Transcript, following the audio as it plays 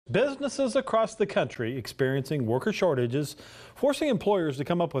Businesses across the country experiencing worker shortages, forcing employers to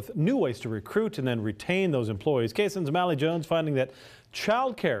come up with new ways to recruit and then retain those employees. KSN's Mally Jones finding that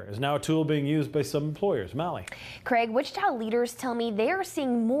childcare is now a tool being used by some employers. Mally. Craig, Wichita leaders tell me they are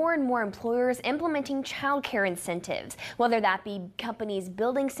seeing more and more employers implementing childcare incentives, whether that be companies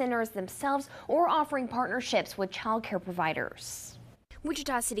building centers themselves or offering partnerships with childcare providers.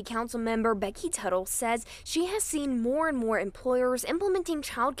 Wichita City Council member Becky Tuttle says she has seen more and more employers implementing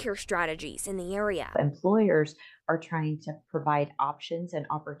childcare strategies in the area. Employers are trying to provide options and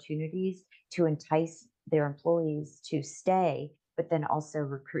opportunities to entice their employees to stay, but then also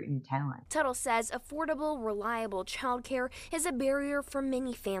recruit new talent. Tuttle says affordable, reliable childcare is a barrier for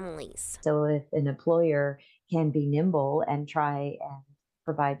many families. So if an employer can be nimble and try and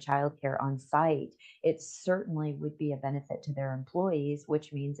provide childcare on site, it certainly would be a benefit to their employees,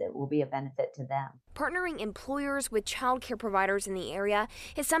 which means it will be a benefit to them. Partnering employers with childcare providers in the area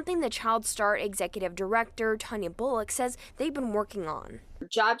is something the Child Start Executive Director Tanya Bullock says they've been working on.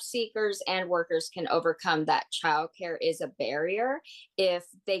 Job seekers and workers can overcome that childcare is a barrier if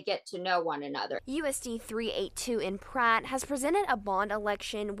they get to know one another. USD 382 in Pratt has presented a bond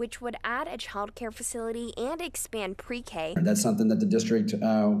election which would add a childcare facility and expand pre-K. That's something that the district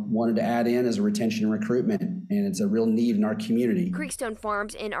wanted to add in as a retention and recruitment, and it's a real need in our community. Creekstone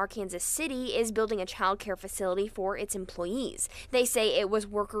Farms in Arkansas City is building a childcare facility for its employees. They say it was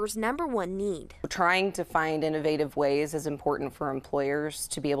workers' #1 need. Trying to find innovative ways is important for employers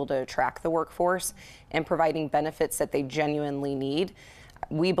to be able to attract the workforce, and providing benefits that they genuinely need,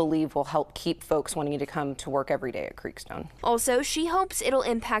 we believe will help keep folks wanting to come to work every day at Creekstone. Also, she hopes it'll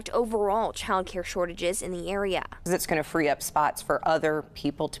impact overall childcare shortages in the area. It's going to free up spots for other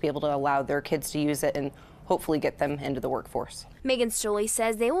people to be able to allow their kids to use it and hopefully get them into the workforce. Megan Stolley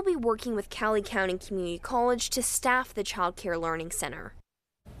says they will be working with Cowley County Community College to staff the Child Care Learning Center.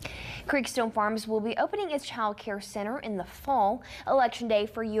 Creekstone Farms will be opening its child care center in the fall. Election day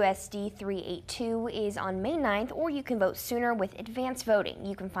for USD 382 is on May 9th, or you can vote sooner with advance voting.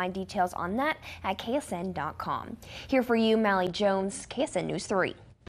 You can find details on that at ksn.com. Here for you, Mally Jones, KSN News 3.